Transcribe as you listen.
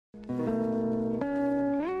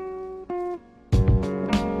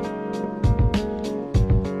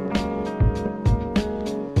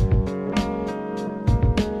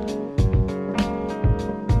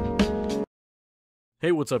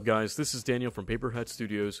Hey, what's up guys? This is Daniel from Paper Hat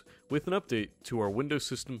Studios with an update to our Windows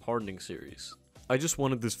System Hardening series. I just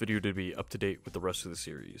wanted this video to be up to date with the rest of the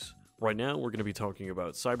series. Right now, we're going to be talking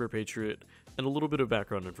about CyberPatriot and a little bit of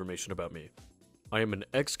background information about me. I am an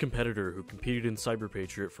ex-competitor who competed in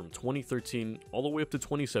CyberPatriot from 2013 all the way up to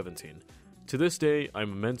 2017. To this day,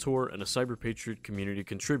 I'm a mentor and a CyberPatriot community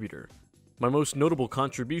contributor. My most notable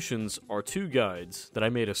contributions are two guides that I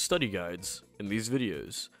made as study guides in these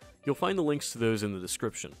videos. You'll find the links to those in the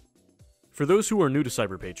description. For those who are new to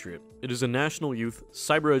CyberPatriot, it is a national youth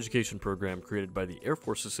cyber education program created by the Air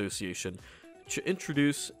Force Association to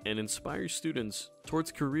introduce and inspire students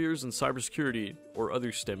towards careers in cybersecurity or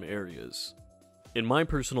other STEM areas. In my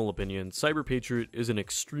personal opinion, CyberPatriot is an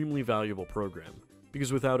extremely valuable program,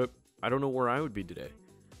 because without it, I don't know where I would be today.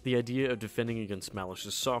 The idea of defending against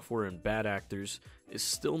malicious software and bad actors is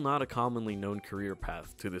still not a commonly known career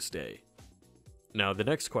path to this day. Now, the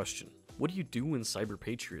next question, what do you do in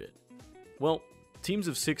CyberPatriot? Well, teams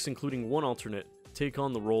of 6, including one alternate, take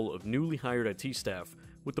on the role of newly hired IT staff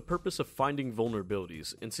with the purpose of finding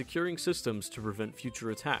vulnerabilities and securing systems to prevent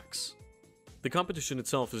future attacks. The competition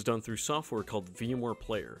itself is done through software called VMware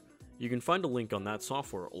Player. You can find a link on that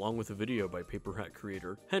software along with a video by Paper Hat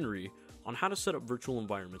creator Henry on how to set up virtual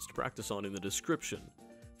environments to practice on in the description.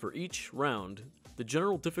 For each round, the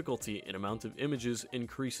general difficulty and amount of images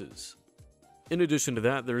increases. In addition to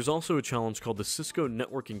that, there is also a challenge called the Cisco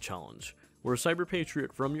Networking Challenge, where a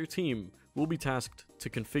CyberPatriot from your team will be tasked to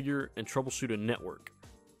configure and troubleshoot a network.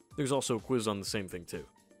 There's also a quiz on the same thing too.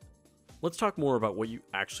 Let's talk more about what you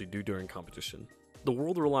actually do during competition. The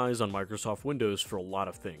world relies on Microsoft Windows for a lot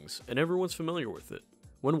of things, and everyone's familiar with it.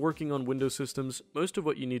 When working on Windows systems, most of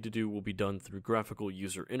what you need to do will be done through graphical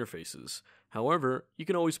user interfaces. However, you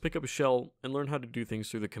can always pick up a shell and learn how to do things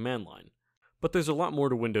through the command line. But there's a lot more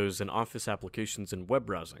to Windows than Office applications and web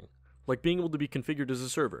browsing, like being able to be configured as a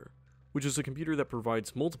server, which is a computer that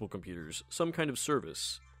provides multiple computers some kind of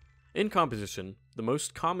service. In competition, the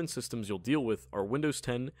most common systems you'll deal with are Windows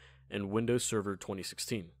 10 and Windows Server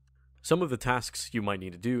 2016. Some of the tasks you might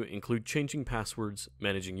need to do include changing passwords,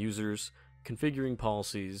 managing users, configuring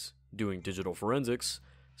policies, doing digital forensics,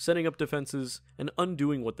 setting up defenses, and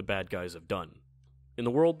undoing what the bad guys have done. In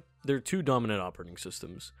the world, there are two dominant operating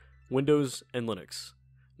systems, Windows and Linux.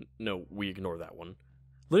 No, we ignore that one.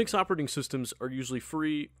 Linux operating systems are usually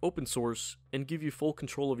free, open source, and give you full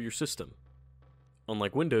control of your system.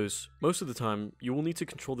 Unlike Windows, most of the time, you will need to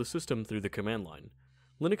control the system through the command line.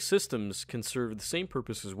 Linux systems can serve the same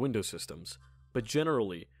purpose as Windows systems, but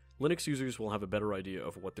generally, Linux users will have a better idea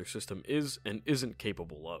of what their system is and isn't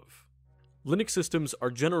capable of. Linux systems are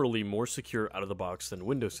generally more secure out of the box than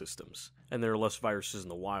Windows systems, and there are less viruses in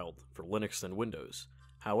the wild for Linux than Windows.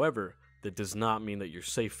 However, that does not mean that you're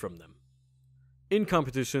safe from them. In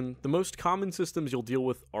competition, the most common systems you'll deal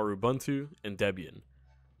with are Ubuntu and Debian.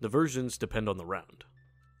 The versions depend on the round.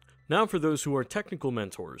 Now for those who are technical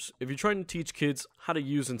mentors, if you're trying to teach kids how to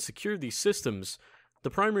use and secure these systems,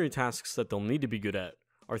 the primary tasks that they'll need to be good at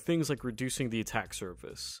are things like reducing the attack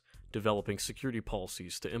surface, developing security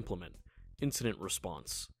policies to implement, incident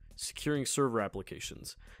response, securing server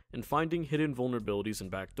applications, and finding hidden vulnerabilities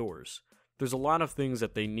and backdoors. There's a lot of things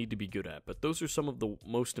that they need to be good at, but those are some of the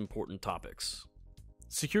most important topics.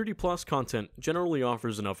 Security Plus content generally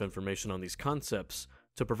offers enough information on these concepts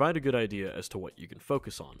to provide a good idea as to what you can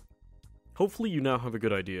focus on. Hopefully you now have a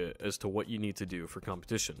good idea as to what you need to do for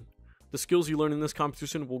competition. The skills you learn in this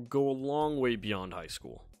competition will go a long way beyond high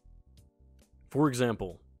school. For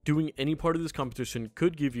example, doing any part of this competition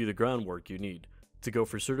could give you the groundwork you need to go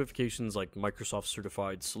for certifications like Microsoft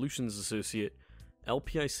Certified Solutions Associate,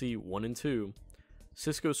 LPIC 1 and 2,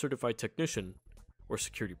 Cisco Certified Technician, or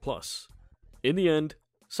Security Plus. In the end,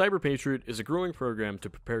 CyberPatriot is a growing program to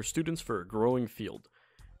prepare students for a growing field.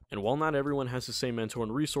 And while not everyone has the same mentor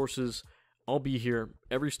and resources, I'll be here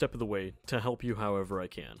every step of the way to help you however I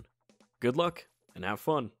can. Good luck, and have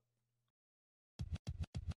fun!